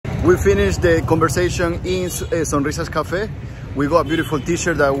We finished the conversation in Sonrisas Cafe. We got a beautiful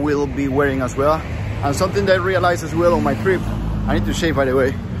t-shirt that we'll be wearing as well. And something that I realized as well on my trip, I need to shave by the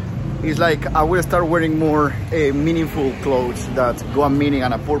way, is like I will start wearing more meaningful clothes that got a meaning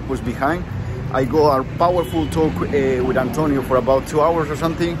and a purpose behind. I got a powerful talk with Antonio for about 2 hours or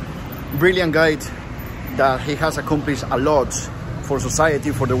something. Brilliant guy that he has accomplished a lot for society,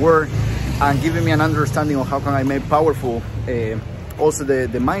 for the world, and giving me an understanding of how can I make powerful also the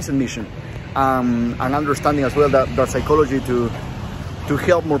mindset mission, and understanding as well that psychology to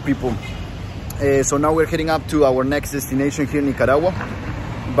help more people. So now we're heading up to our next destination here in Nicaragua,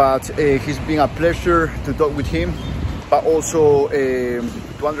 but it's been a pleasure to talk with him, but also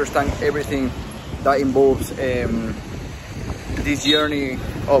to understand everything that involves this journey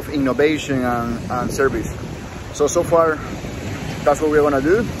of innovation and service. So far that's what we're gonna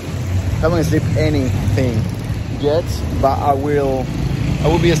do. Haven't slept anything yet, but I will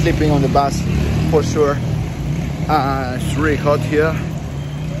be sleeping on the bus for sure. It's really hot here,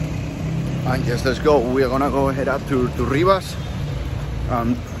 and yes, let's go. We're gonna go head up to Rivas.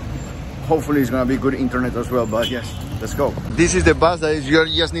 Hopefully it's gonna be good internet as well, but yes, let's go. This is the bus that is, you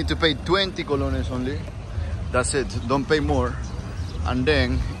just need to pay 20 colones only. That's it, don't pay more. And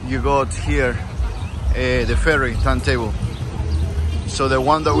then you got here the ferry timetable. So the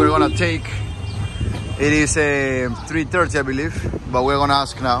one that we're gonna take, it is 3:30 I believe, but we're gonna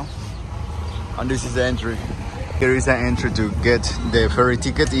ask now. And this is the entry. Here is the entry to get the ferry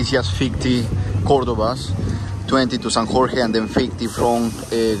ticket. It's just 50 Cordobas, 20 to San Jorge, and then 50 from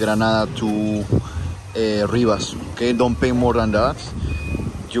Granada to Rivas. Okay, don't pay more than that.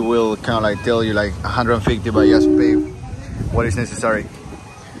 You will kind of like tell you like 150, but just pay what is necessary.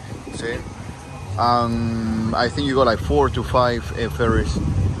 See? I think you got like 4 to 5 ferries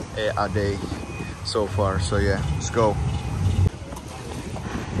a day so far. So yeah, let's go.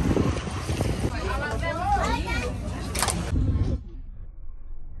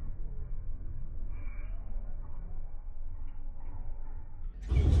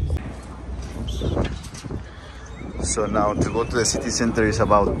 So now to go to the city center is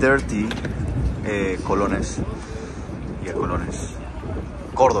about 30 colones. Yeah, colones.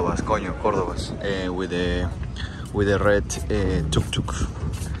 Cordobas, coño, Cordobas. With the red tuk-tuk.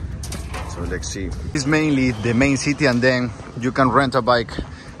 So let's see. It's mainly the main city, and then you can rent a bike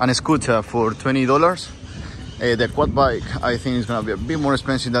and a scooter for $20. The quad bike, I think, is gonna be a bit more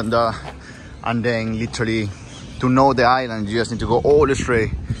expensive than that. And then literally, to know the island, you just need to go all the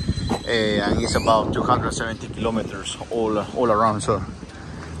straight. And it's about 270 kilometers all around. So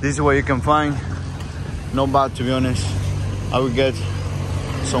this is what you can find. Not bad, to be honest. I will get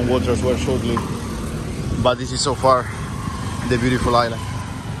some water as well shortly, but this is so far the beautiful island.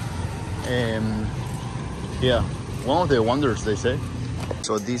 Yeah, one of the wonders, they say.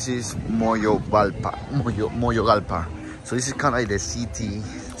 So this is Moyogalpa. So this is kind of like the city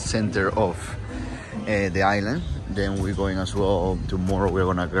center of the island. Then we're going as well tomorrow. We're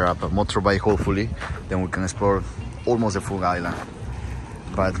gonna grab a motorbike, hopefully. Then we can explore almost the full island.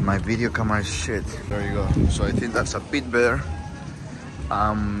 But my video camera is shit. There you go. So I think that's a bit better.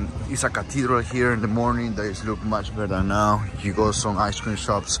 It's a cathedral here in the morning that is look much better now. You go some ice cream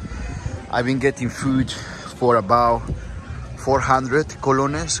shops. I've been getting food for about 400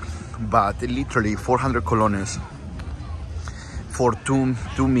 colones, but literally 400 colones for two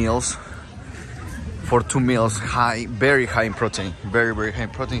meals. For 2 meals, very high in protein, very high in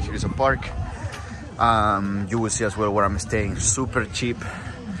protein. Here is a park. You will see as well where I'm staying. Super cheap,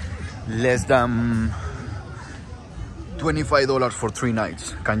 less than $25 for 3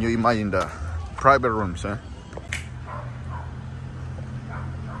 nights. Can you imagine that? Private rooms, eh?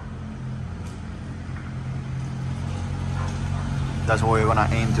 That's what we're gonna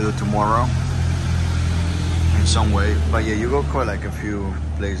aim to do tomorrow in some way. But yeah, you go quite like a few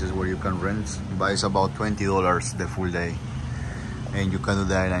places where you can rent, but it's about $20 the full day, and you can do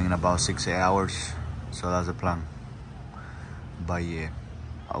the island in about 6 hours. So that's the plan. But yeah,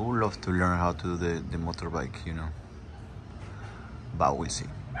 I would love to learn how to do the motorbike, you know, but we'll see.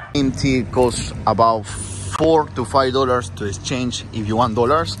 MT costs about $4 to $5 to exchange if you want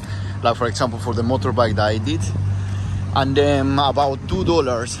dollars, like for example for the motorbike that I did, and then about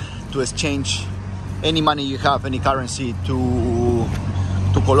 $2 to exchange any money you have, any currency, to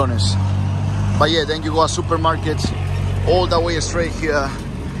colones. But yeah, then you go to supermarkets all the way straight here,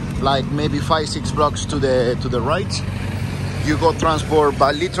 like maybe 5-6 blocks to the right. You go transport,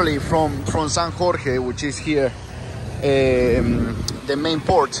 but literally from San Jorge, which is here, the main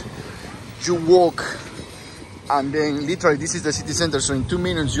port, you walk, and then literally this is the city center. So in 2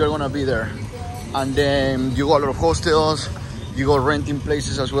 minutes you're gonna be there, and then you go a lot of hostels. You go renting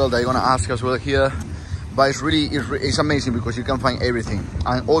places as well that you're gonna ask as well here. But it's amazing because you can find everything.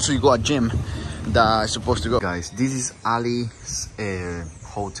 And also you got a gym that is supposed to go. Guys, this is Ali's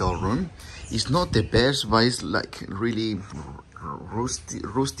hotel room. It's not the best, but it's like really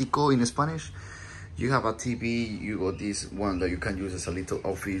rustico in Spanish. You have a TV, you got this one that you can use as a little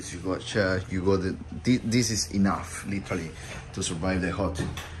office, you got a chair, you got this is enough, literally, to survive the hot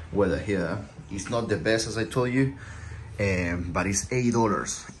weather here. It's not the best, as I told you, but it's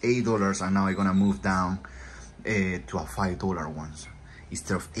 $8, and now I'm gonna move down to a $5 ones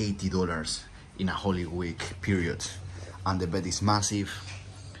instead of $80 in a Holy Week period. And the bed is massive.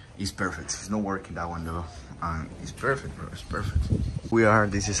 It's perfect. It's not working, that one though, and it's perfect, bro. It's perfect.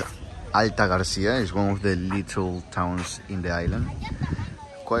 This is Alta Garcia. It's one of the little towns in the island.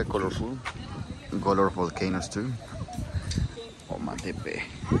 Quite colorful. Color volcanoes too. Oh, Guatape.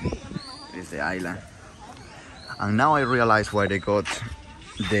 It's the island. And now I realize why they got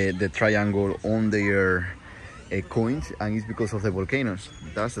the triangle on their coins, and it's because of the volcanoes.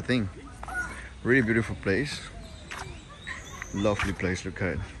 That's the thing. Really beautiful place. Lovely place, look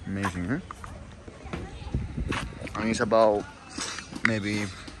at it. Amazing, huh? And it's about maybe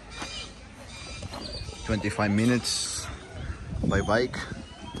 25 minutes by bike.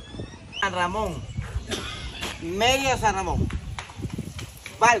 San Ramón, Media San Ramón,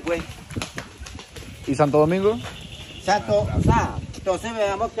 Managua. ¿Y Santo Domingo? Santo, entonces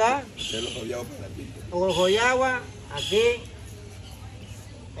veamos acá, Joyagua, aquí,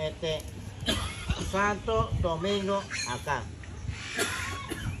 Santo Domingo, acá.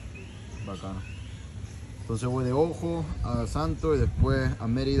 Bacano. Entonces voy de Ojo a Santo y después a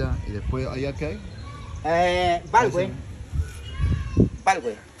Mérida y después allá qué hay? Managua.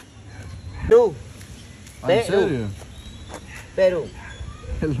 Managua. Perú. ¿En serio? Perú.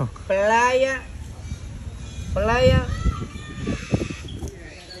 Qué loco. Playa.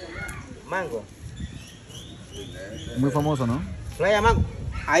 Mango. Muy famoso, ¿no? Playa Mango.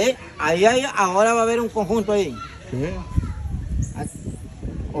 Ahí ahora va a haber un conjunto ahí. ¿Qué?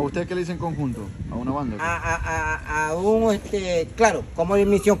 ¿O usted qué le dicen conjunto? ¿A una banda? A un, claro, como en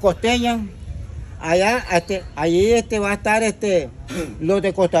Misión Costeña, allá, allí va a estar los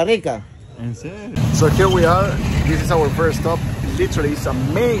de Costa Rica. ¿En serio? So here we are. This is our first stop. Literally, it's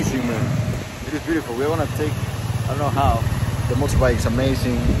amazing, man. It is beautiful. We're gonna take, I don't know how. The motorbike is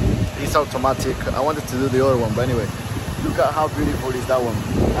amazing. It's automatic. I wanted to do the other one, but anyway, look at how beautiful is that one.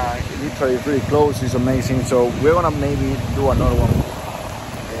 Literally, it's really close. It's amazing. So we're gonna maybe do another one.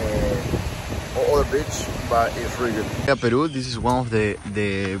 Other beach, but it's really good. Yeah, Peru, this is one of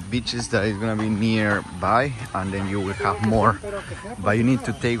the beaches that is gonna be nearby, and then you will have more, but you need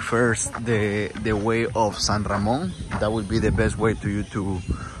to take first the way of San Ramon. That would be the best way to you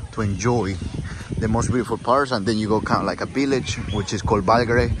to enjoy the most beautiful parts, and then you go kind of like a village which is called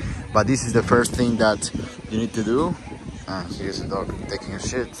Valgre, but this is the first thing that you need to do. And here's a dog taking a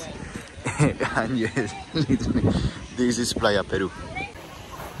shit. And yes, literally, this is Playa Peru.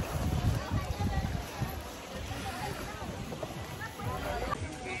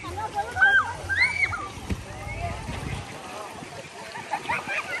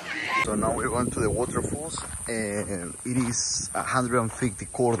 So now we're going to the waterfalls, and it is 150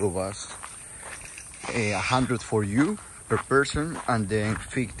 Cordobas, 100 for you per person, and then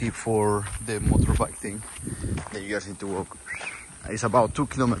 50 for the motorbike thing that you guys need to walk. It's about 2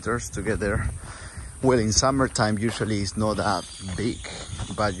 kilometers to get there. Well, in summertime usually it's not that big,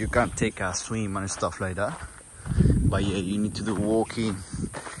 but you can take a swim and stuff like that. But yeah, you need to do walking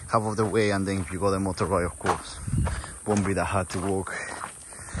half of the way, and then if you go the motorbike, of course, won't be that hard to walk.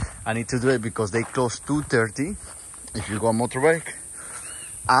 I need to do it because they close 2:30 if you go on motorbike,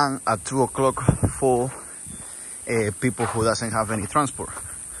 and at 2 o'clock for people who doesn't have any transport.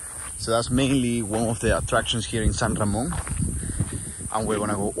 So that's mainly one of the attractions here in San Ramon, and we're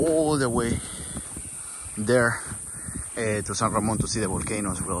gonna go all the way there to San Ramon to see the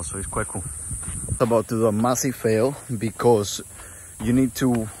volcano as well. So it's quite cool. About to do a massive fail because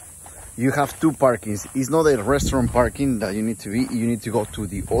you have 2 parkings. It's not a restaurant parking that you need to eat. You need to go to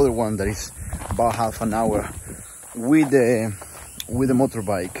the other one that is about half an hour with the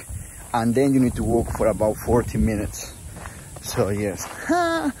motorbike, and then you need to walk for about 40 minutes. So yes,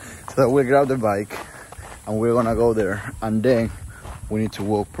 so we grab the bike and we're gonna go there, and then we need to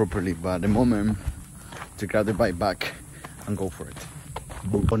walk properly. But at the moment, to grab the bike back and go for it.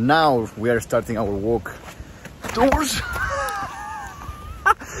 But now we are starting our walk towards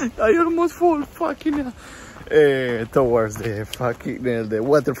I almost fall fucking towards the fucking the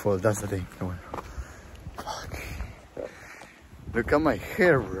waterfall. That's the thing. Come on. Fuck. Look at my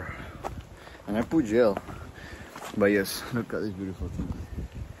hair, bro. And I put gel. But yes, look at this beautiful thing.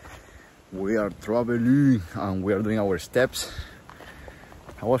 We are traveling and we are doing our steps.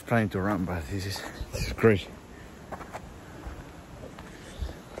 I was planning to run, but this is great.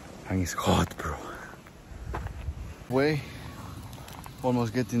 And it's hot, bro. Way,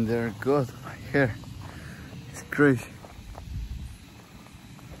 almost getting there. God, my hair, it's crazy.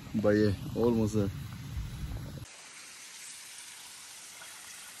 But yeah, almost there.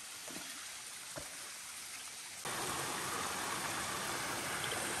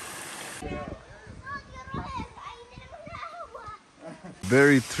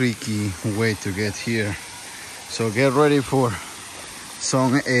 Very tricky way to get here, so get ready for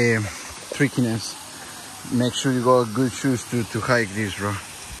some trickiness. Make sure you got good shoes to hike this, bro.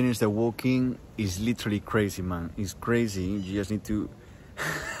 Finish the walking is literally crazy, man. It's crazy. You just need to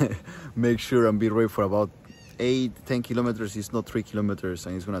make sure and be ready for about 8-10 kilometers. It's not 3 kilometers,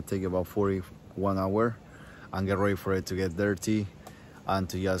 and it's gonna take about 41 hours. And get ready for it to get dirty and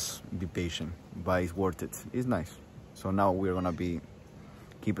to just be patient. But it's worth it. It's nice. So now we're gonna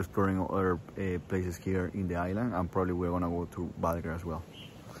keep exploring other places here in the island, and probably we're gonna go to Badger as well.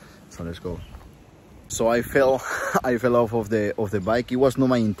 So let's go. So I fell off of the bike. It was not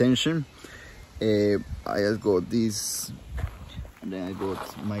my intention. I just got this, and then I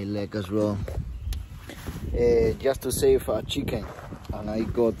got my leg as well, just to save a chicken. And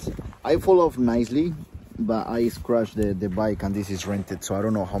I fall off nicely, but I scratched the bike, and this is rented, so I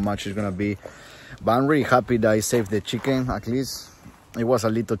don't know how much it's gonna be. But I'm really happy that I saved the chicken. At least it was a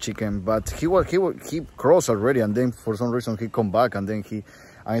little chicken, but he crossed already, and then for some reason he come back, and then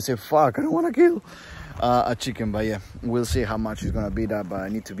I said, fuck, I don't want to kill a chicken. But yeah, we'll see how much it's gonna be that, but I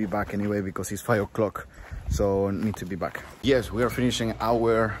need to be back anyway because it's 5 o'clock, so I need to be back. Yes, we are finishing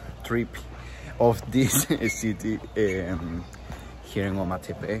our trip of this city here in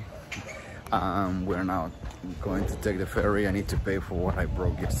Guatape. We're now going to take the ferry. I need to pay for what I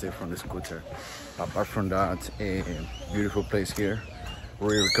broke yesterday from the scooter. Apart from that, a beautiful place here.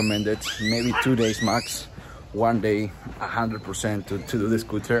 Really recommend it. Maybe 2 days max. 1 day 100% to do the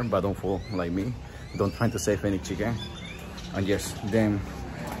scooter, but don't fall like me. Don't try to save any chicken. And yes, then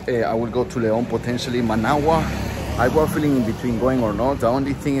I will go to Leon, potentially Managua. I was feeling in between going or not. The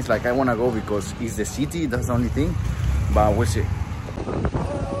only thing is like I want to go because it's the city. That's the only thing, but we'll see.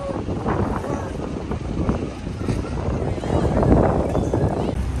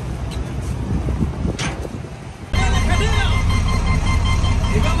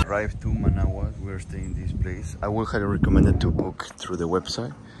 Arrived to Managua. We're staying in this place. I would highly recommend it to book through the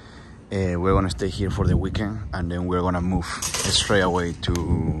website. We're gonna stay here for the weekend, and then we're gonna move straight away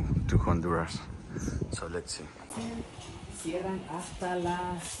to Honduras. So let's see. Cierran hasta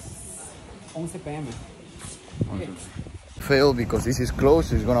las 11 p.m. Fail because this is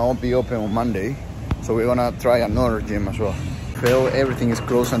closed. It's gonna be open on Monday, so we're gonna try another gym as well. Fail, everything is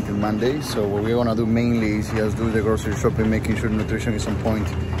closed until Monday, so what we're gonna do mainly is just do the grocery shopping, making sure nutrition is on point.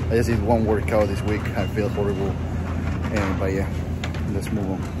 I just did one workout this week. I feel horrible, but yeah, let's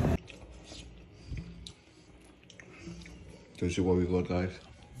move on. So you see what we got, guys.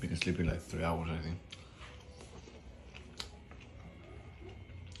 Been sleeping like 3 hours, I think.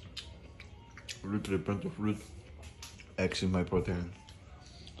 Literally plenty of fruit. Eggs in my protein.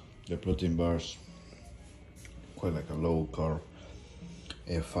 The protein bars, quite like a low carb,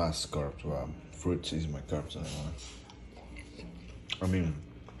 a fast carbs. Fruits is my carbs at the moment. I mean,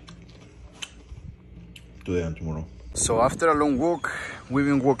 today and tomorrow. So after a long walk, we've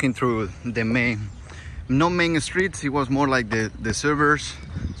been walking through the not main streets. It was more like the suburbs,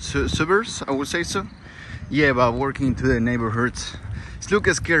 I would say so. Yeah, but working to the neighborhoods. It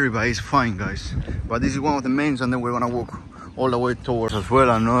looks scary, but it's fine, guys. But this is one of the mains, and then we're gonna walk all the way towards as well.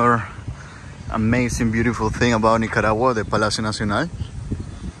 Another amazing, beautiful thing about Nicaragua, the Palacio Nacional. I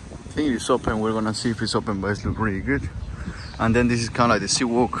think it's open. We're gonna see if it's open, but it looks really good. And then this is kind of like the sea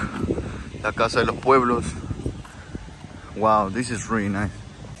walk, La Casa de los Pueblos. Wow, this is really nice.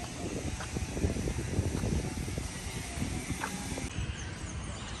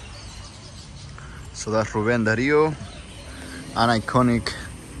 So that's Rubén Darío, an iconic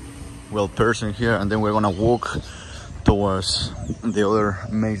person here, and then we're gonna walk towards the other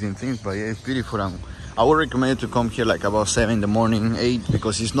amazing things. But yeah, it's beautiful, and I would recommend you to come here like about 7 in the morning, 8,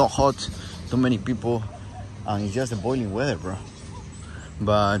 because it's not hot, too many people, and it's just a boiling weather, bro.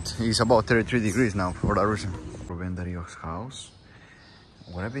 But it's about 33 degrees now for that reason. Rubén Darío's house.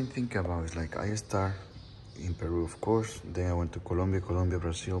 What I've been thinking about is like I start in Peru, of course, then I went to Colombia,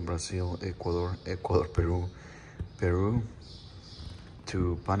 Brazil, Ecuador, Peru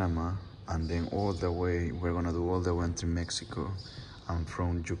to Panama, and then all the way we're gonna do all the way to Mexico, I'm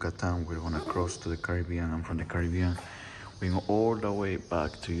from Yucatan. We're gonna cross to the Caribbean. I'm from the Caribbean. We're going all the way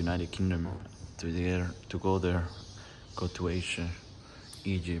back to United Kingdom to go there, go to Asia,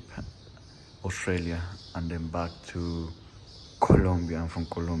 Egypt, Australia, and then back to Colombia, and from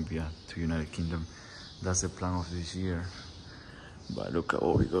Colombia to United Kingdom. That's the plan of this year. But look at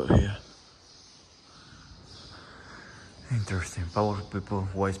what we got here. Interesting. Powerful people,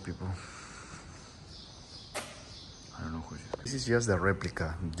 wise people. I don't know who it is. This is just the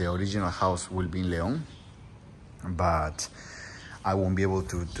replica. The original house will be in León, but I won't be able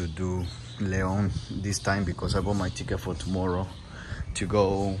to do León this time because I bought my ticket for tomorrow to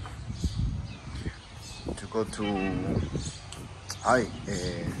go to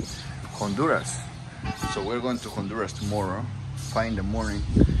Honduras. So we're going to Honduras tomorrow, 5 in the morning.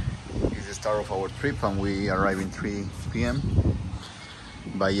 It's the start of our trip, and we arrive in 3 p.m.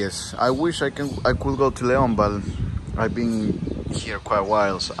 But yes, I wish I could go to León, but I've been here quite a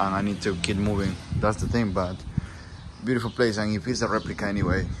while, and I need to keep moving. That's the thing. But beautiful place, and if it's a replica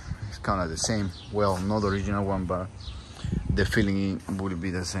anyway, it's kind of the same. Well, not the original one, but the feeling will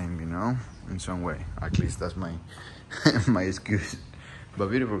be the same, you know, in some way. At least that's my my excuse. But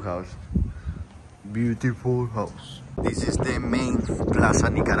beautiful house. Beautiful house. This is the main Plaza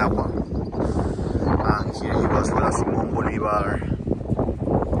Nicaragua, and here you go to the Simón Bolívar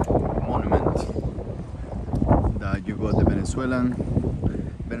monument. That you got the Venezuelan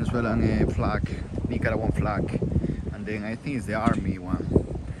flag, Nicaraguan flag, and then I think it's the army one.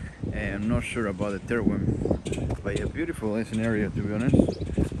 I'm not sure about the third one, but yeah, beautiful scenario, to be honest.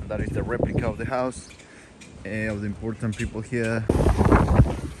 And that is the replica of the house, of the important people here.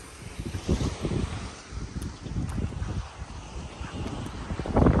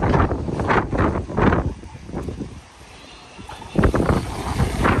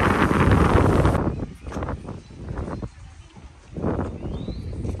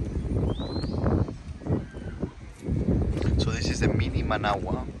 The mini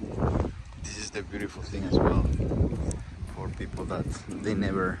Managua. This is the beautiful thing as well for people that they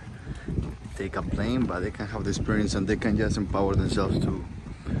never take a plane, but they can have the experience and they can just empower themselves to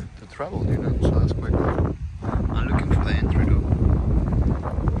travel, you know. So that's quite cool. I'm looking for the entry though.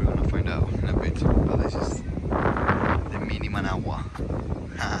 We're gonna find out in a bit. But this is the mini Managua.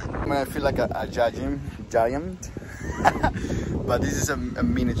 I feel like a giant. But this is a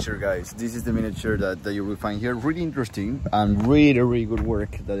miniature, guys. This is the miniature that you will find here. Really interesting and really good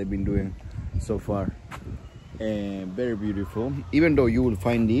work that they've been doing so far. Very beautiful. Even though you will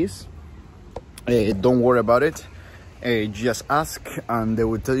find this, don't worry about it. Just ask and they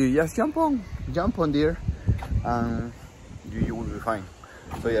will tell you, just jump on there, and you will be fine.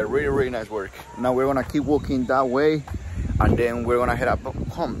 So yeah, really nice work. Now we're gonna keep walking that way, and then we're gonna head up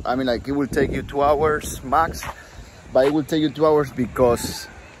home. I mean, like, it will take you 2 hours max. But it will take you 2 hours because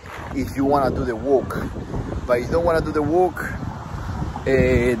if you want to do the walk. But if you don't want to do the walk,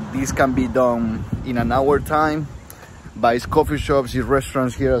 this can be done in an hour time. But it's coffee shops, it's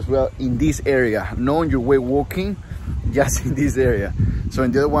restaurants here as well in this area. Not on your way walking, just in this area. So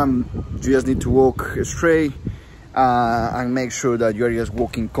in the other one, you just need to walk straight and make sure that you are just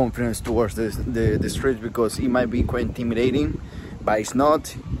walking confidence towards the streets, because it might be quite intimidating, but it's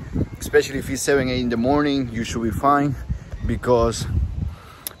not. Especially if it's 7 in the morning, you should be fine, because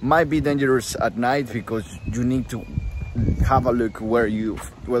it might be dangerous at night because you need to have a look where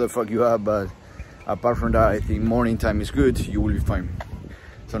the fuck you are. But apart from that, I think morning time is good. You will be fine.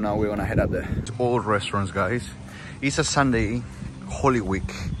 So now we're gonna head up there. It's all restaurants, guys. It's a Sunday, Holy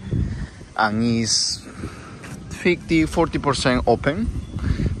Week, and it's 50-40% open.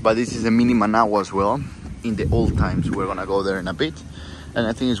 But this is the mini Managua as well. In the old times, we're gonna go there in a bit. And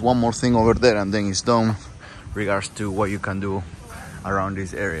I think it's one more thing over there, and then it's done regards to what you can do around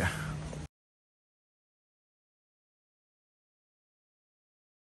this area.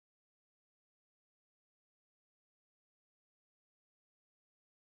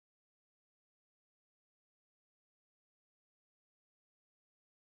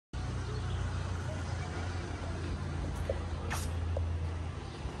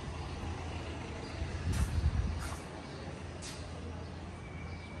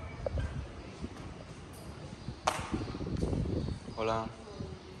 Hola.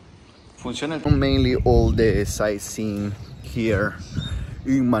 Funciona mainly all the sightseeing here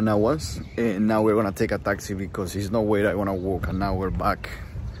in Managuas, and now we're gonna take a taxi because there's no way I wanna walk an hour back,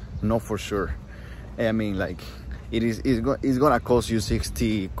 not for sure. I mean, like, it's gonna cost you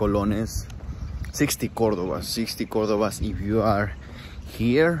 60 colones, 60 Cordobas if you are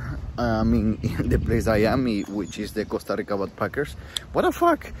here. I mean, in the place I am, which is the Costa Rica Backpackers. What the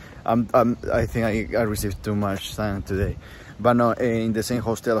fuck? I think I received too much sun today. but not in the same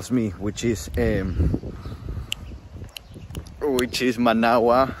hostel as me, which is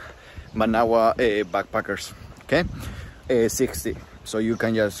Managua backpackers. Okay, 60. So you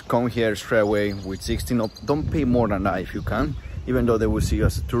can just come here straight away with 60. No, don't pay more than that if you can, even though they will see you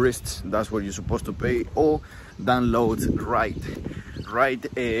as tourists. That's what you're supposed to pay. Or download right.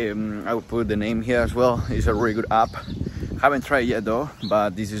 I will put the name here as well. It's a really good app. Haven't tried yet though,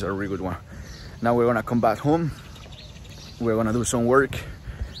 but this is a really good one. Now we're gonna come back home. We're gonna do some work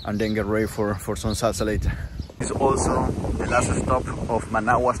and then get ready for some salsa later. It's also the last stop of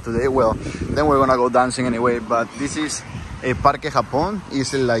Managua today. Well, then we're gonna go dancing anyway, but this is a Parque Japón.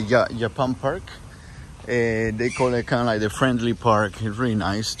 It's like Japan Park. They call it kind of like the friendly park. It's really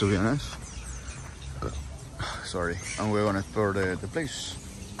nice, to be honest. Sorry, and we're gonna explore the place.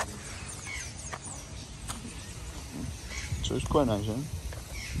 So it's quite nice,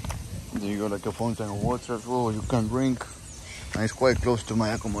 eh? You got like a fountain of water as well, you can drink. And it's quite close to my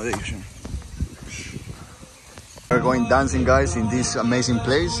accommodation. We're going dancing, guys, in this amazing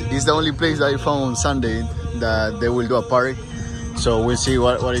place. It's the only place that I found on Sunday that they will do a party. So we'll see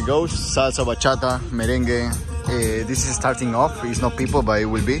what it goes. Salsa, bachata, merengue. This is starting off. It's not people, but it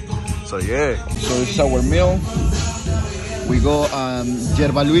will be. So yeah. So this is our meal. We go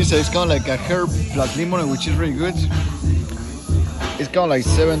yerba luisa. It's kind of like a herb plus limon, which is really good. It's kind of like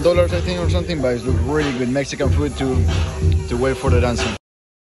 $7, I think, or something, but it looks really good. Mexican food to wait for the dancing.